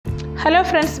Hello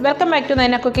friends, welcome back to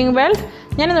Naina cooking world.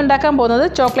 ഞാനിന്ന് ഉണ്ടാക്കാൻ പോകുന്നത്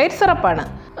ചോക്ലേറ്റ് സിറപ്പാണ്.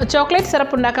 ചോക്ലേറ്റ്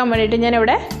സിറപ്പ് ഉണ്ടാക്കാൻ വേണ്ടിയിട്ട്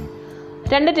ഞാനിവിടെ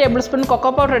 2 ടേബിൾ സ്പൂൺ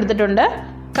കൊക്കോ പൗഡർ എടുത്തിട്ടുണ്ട്,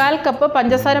 1/4 കപ്പ്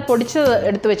പഞ്ചസാര പൊടിച്ചത്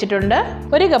എടുത്ത് വെച്ചിട്ടുണ്ട്,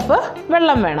 1 കപ്പ്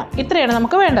വെള്ളം വേണം. ഇത്രയാണ്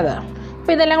നമുക്ക് വേണ്ടത്.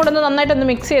 അപ്പോൾ ഇതെല്ലാം കൂടെ ഒന്ന് നന്നായിട്ടൊന്ന്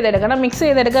മിക്സ് ചെയ്തെടുക്കണം. മിക്സ്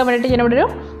ചെയ്തെടുക്കാൻ വേണ്ടിയിട്ട് ഞാനിവിടെ ഒരു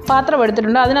പാത്രം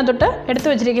എടുത്തിട്ടുണ്ട്. അതിനകത്തോട്ട് എടുത്ത്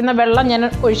വെച്ചിരിക്കുന്ന വെള്ളം ഞാൻ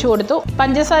ഒഴിച്ചു കൊടുത്തു.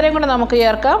 പഞ്ചസാരയും കൂടെ നമുക്ക്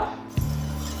ചേർക്കാം.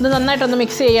 ഇത് നന്നായിട്ടൊന്ന്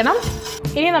മിക്സ് ചെയ്യണം.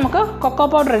 ഇനി നമുക്ക് കൊക്കോ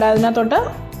പൗഡർ ഇടാം. അതിനകത്തോട്ട്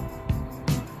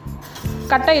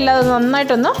കട്ടയില്ലാതെ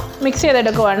നന്നായിട്ടൊന്ന് മിക്സ്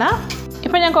ചെയ്തെടുക്കുവാണ്.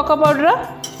 ഇപ്പോൾ ഞാൻ കൊക്കോ പൗഡർ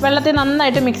വെള്ളത്തിൽ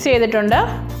നന്നായിട്ട് മിക്സ് ചെയ്തിട്ടുണ്ട്.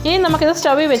 ഇനി നമുക്കിത്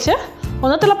സ്റ്റൗവിൽ വെച്ച്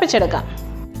ഒന്ന് തിളപ്പിച്ചെടുക്കാം.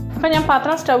 അപ്പോൾ ഞാൻ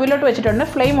പാത്രം സ്റ്റൗവിലോട്ട് വെച്ചിട്ടുണ്ട്.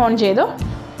 ഫ്ലെയിം ഓൺ ചെയ്തു.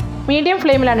 മീഡിയം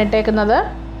ഫ്ലെയിമിലാണ് ഇട്ടേക്കുന്നത്.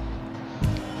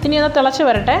 ഇനി ഒന്ന് തിളച്ച്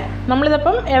വരട്ടെ.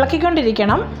 നമ്മളിതിപ്പം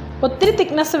ഇളക്കിക്കൊണ്ടിരിക്കണം. ഒത്തിരി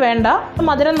തിക്നെസ് വേണ്ട.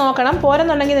 മധുരം നോക്കണം.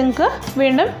 പോരെന്നുണ്ടെങ്കിൽ നിങ്ങൾക്ക്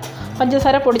വീണ്ടും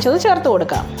പഞ്ചസാര പൊടിച്ചത് ചേർത്ത്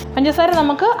കൊടുക്കാം. പഞ്ചസാര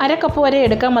നമുക്ക് 1/2 കപ്പ് വരെ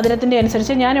എടുക്കാം മധുരത്തിൻ്റെ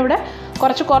അനുസരിച്ച്. ഞാനിവിടെ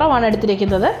കുറച്ച് കുറവാണ്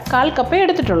എടുത്തിരിക്കുന്നത്, 1/4 കപ്പേ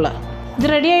എടുത്തിട്ടുള്ളൂ. ഇത്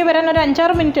റെഡിയായി വരാൻ ഒരു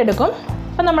 5-6 മിനിറ്റ് എടുക്കും.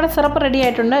 അപ്പം നമ്മുടെ സിറപ്പ് റെഡി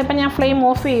ആയിട്ടുണ്ട്. ഇപ്പം ഞാൻ ഫ്ലെയിം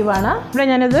ഓഫ് ചെയ്യുവാണ്. ഇവിടെ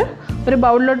ഞാനിത് ഒരു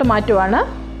ബൗളിലോട്ട് മാറ്റുവാണ്.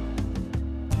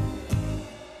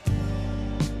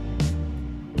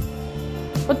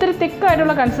 ഒത്തിരി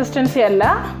തിക്കായിട്ടുള്ള കൺസിസ്റ്റൻസി അല്ല.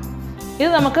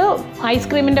 ഇത് നമുക്ക്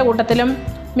ഐസ്ക്രീമിൻ്റെ കൂട്ടത്തിലും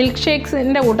മിൽക്ക്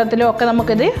ഷേക്സിൻ്റെ കൂട്ടത്തിലും ഒക്കെ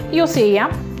നമുക്കിത് യൂസ്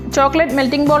ചെയ്യാം. ചോക്ലേറ്റ്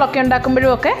മെൽറ്റിംഗ് ബോളൊക്കെ ഉണ്ടാക്കുമ്പോഴും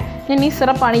ഒക്കെ ഞാൻ ഈ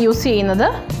സിറപ്പാണ് യൂസ് ചെയ്യുന്നത്.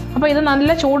 അപ്പോൾ ഇത് നല്ല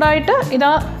ചൂടായിട്ട് ഇതാ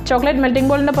ചോക്ലേറ്റ് മെൽറ്റിംഗ്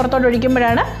ബോളിൻ്റെ പുറത്തോട്ട്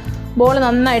ഒഴിക്കുമ്പോഴാണ് ബോൾ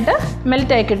നന്നായിട്ട്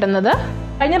മെൽറ്റായി കിട്ടുന്നത്.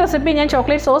 കഴിഞ്ഞ റെസിപ്പി ഞാൻ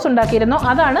ചോക്ലേറ്റ് സോസ് ഉണ്ടാക്കിയിരുന്നു.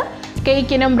 അതാണ്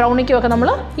കേക്കിനും ബ്രൗണിക്കും ഒക്കെ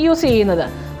നമ്മൾ യൂസ് ചെയ്യുന്നത്.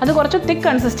 അത് കുറച്ച് തിക്ക്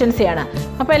കൺസിസ്റ്റൻസിയാണ്.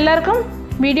 അപ്പോൾ എല്ലാവർക്കും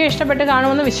വീഡിയോ ഇഷ്ടപ്പെട്ട്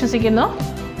കാണുമെന്ന് വിശ്വസിക്കുന്നു.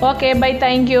 Okay, by,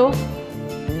 thank you.